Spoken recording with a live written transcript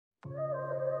A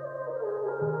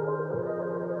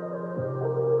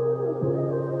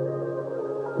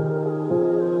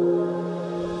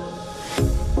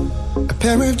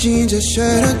pair of jeans, a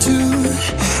shirt or two.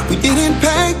 We didn't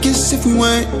pack as if we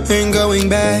weren't going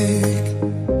back.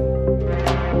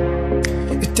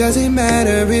 It doesn't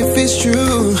matter if it's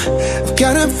true. I've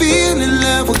got a feeling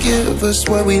love will give us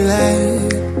what we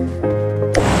lack.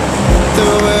 The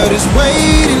world is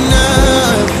waiting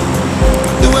up.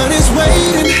 The world is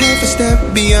waiting half a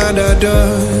step beyond our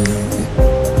door.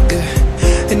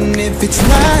 And if it's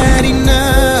not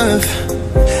enough,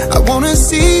 I wanna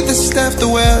see the stuff the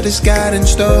world has got in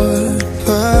store.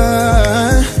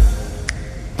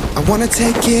 I wanna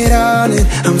take it all in,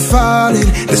 I'm falling.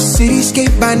 The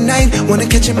cityscape by night, wanna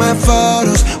catch in my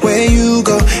photos. Where you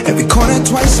go, every corner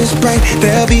twice as bright.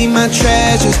 They'll be my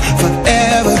treasures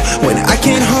forever. When I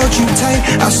can't hold you tight,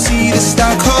 I'll see the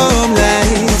Stockholm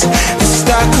lights. The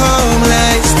Stockholm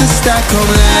lights, the Stockholm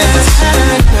lights.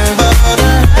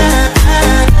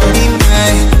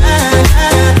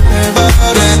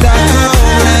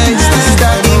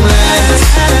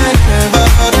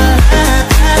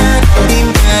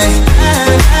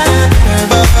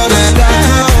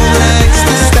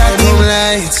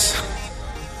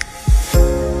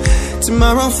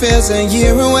 Tomorrow feels a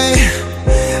year away,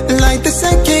 like the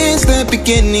seconds, the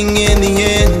beginning and the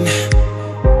end.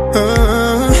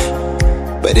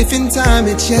 But if in time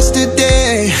it's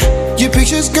yesterday, your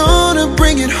picture's gonna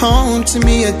bring it home to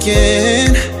me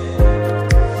again.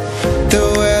 The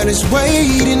world is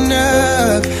waiting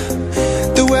up.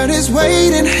 The world is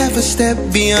waiting half a step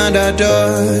beyond our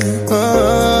door.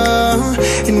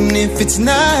 And if it's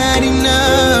not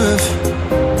enough,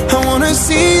 I wanna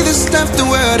see the stuff the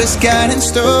world has got in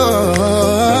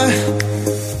store.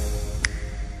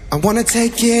 I wanna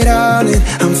take it all in,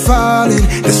 I'm falling.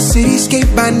 The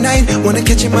cityscape by night, wanna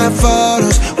catch in my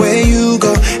photos. Where you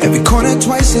go, every corner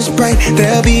twice as bright.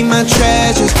 They'll be my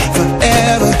treasures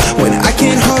forever. When I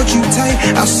can't hold you tight,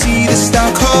 I'll see the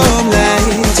Stockholm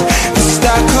lights. The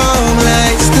Stockholm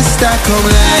lights, the Stockholm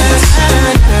lights.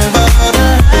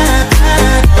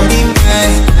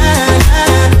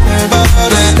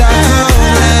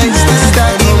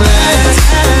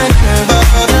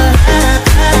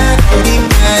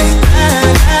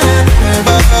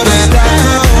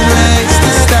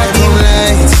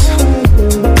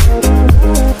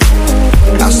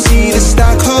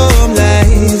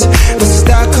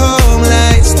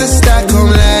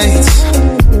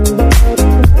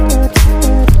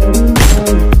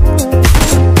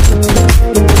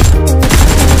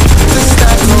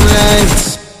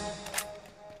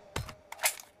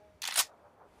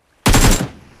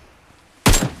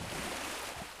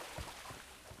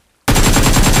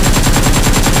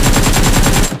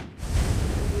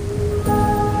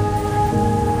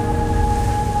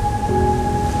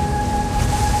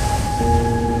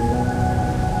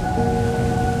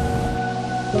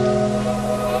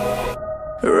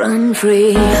 Run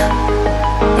free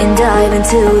and dive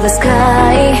into the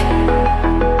sky.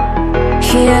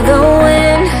 Hear the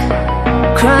wind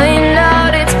crying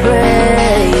out its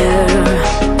prayer.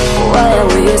 Why are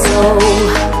we so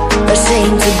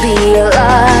ashamed to be alive?